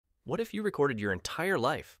What if you recorded your entire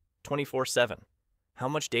life 24/7? How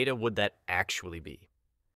much data would that actually be?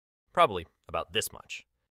 Probably about this much.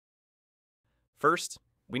 First,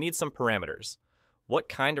 we need some parameters. What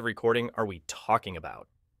kind of recording are we talking about?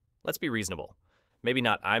 Let's be reasonable. Maybe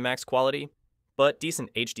not IMAX quality, but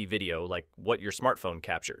decent HD video like what your smartphone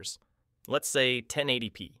captures. Let's say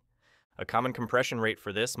 1080p. A common compression rate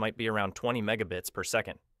for this might be around 20 megabits per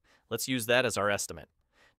second. Let's use that as our estimate.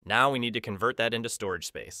 Now we need to convert that into storage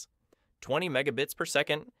space. 20 megabits per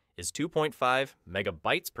second is 2.5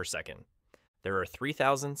 megabytes per second. There are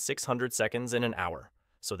 3,600 seconds in an hour,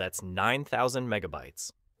 so that's 9,000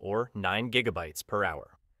 megabytes, or 9 gigabytes per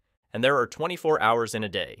hour. And there are 24 hours in a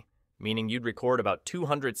day, meaning you'd record about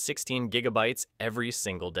 216 gigabytes every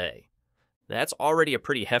single day. That's already a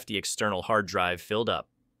pretty hefty external hard drive filled up,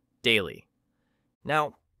 daily.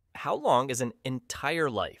 Now, how long is an entire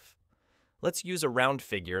life? Let's use a round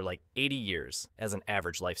figure like 80 years as an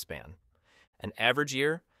average lifespan. An average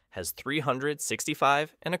year has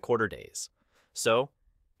 365 and a quarter days. So,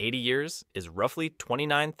 80 years is roughly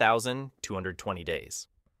 29,220 days.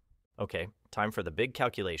 Okay, time for the big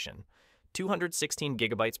calculation. 216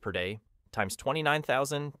 gigabytes per day times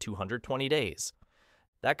 29,220 days.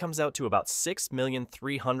 That comes out to about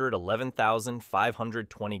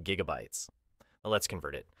 6,311,520 gigabytes. Well, let's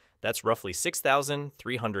convert it. That's roughly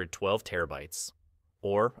 6,312 terabytes,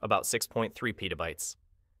 or about 6.3 petabytes.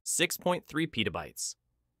 6.3 petabytes.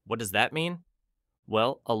 What does that mean?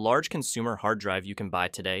 Well, a large consumer hard drive you can buy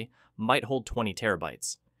today might hold 20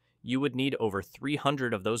 terabytes. You would need over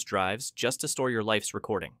 300 of those drives just to store your life's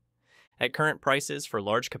recording. At current prices for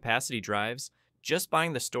large capacity drives, just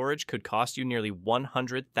buying the storage could cost you nearly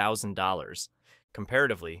 $100,000.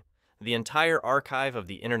 Comparatively, the entire archive of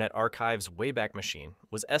the Internet Archive's Wayback Machine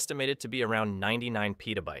was estimated to be around 99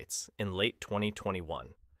 petabytes in late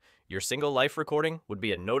 2021. Your single life recording would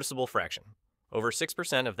be a noticeable fraction, over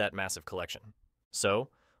 6% of that massive collection. So,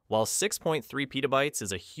 while 6.3 petabytes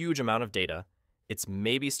is a huge amount of data, it's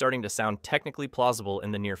maybe starting to sound technically plausible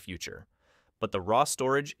in the near future. But the raw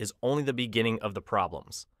storage is only the beginning of the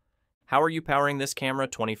problems. How are you powering this camera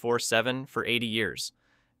 24/7 for 80 years?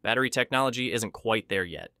 Battery technology isn't quite there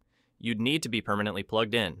yet. You'd need to be permanently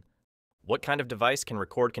plugged in. What kind of device can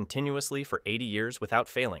record continuously for 80 years without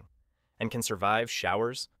failing, and can survive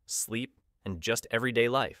showers, sleep, and just everyday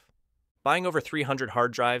life? Buying over 300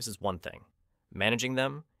 hard drives is one thing. Managing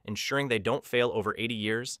them, ensuring they don't fail over 80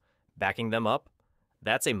 years, backing them up,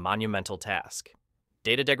 that's a monumental task.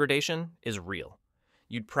 Data degradation is real.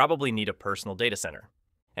 You'd probably need a personal data center.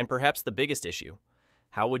 And perhaps the biggest issue,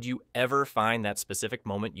 how would you ever find that specific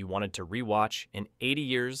moment you wanted to rewatch in 80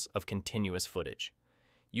 years of continuous footage?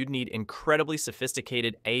 You'd need incredibly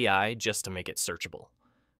sophisticated AI just to make it searchable.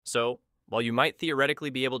 So, while you might theoretically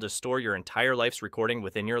be able to store your entire life's recording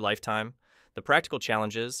within your lifetime, the practical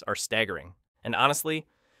challenges are staggering. And honestly,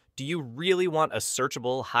 do you really want a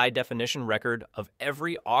searchable, high-definition record of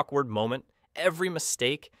every awkward moment, every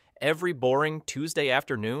mistake, every boring Tuesday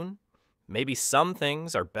afternoon? Maybe some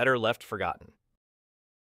things are better left forgotten.